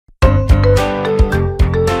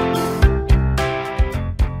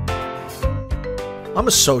I'm a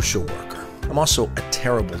social worker. I'm also a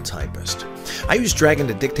terrible typist. I use Dragon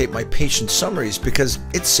to dictate my patient summaries because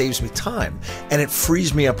it saves me time and it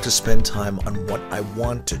frees me up to spend time on what I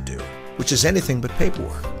want to do, which is anything but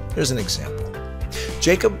paperwork. Here's an example.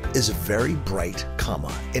 Jacob is a very bright,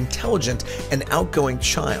 intelligent, and outgoing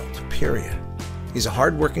child, period. He's a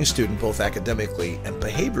hardworking student both academically and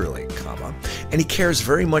behaviorally, and he cares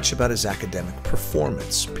very much about his academic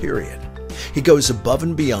performance, period. He goes above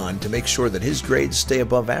and beyond to make sure that his grades stay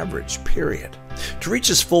above average, period. To reach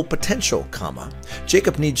his full potential,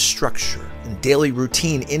 Jacob needs structure and daily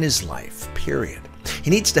routine in his life, period. He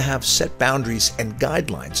needs to have set boundaries and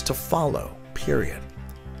guidelines to follow, period.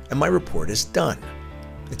 And my report is done.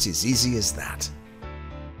 It's as easy as that.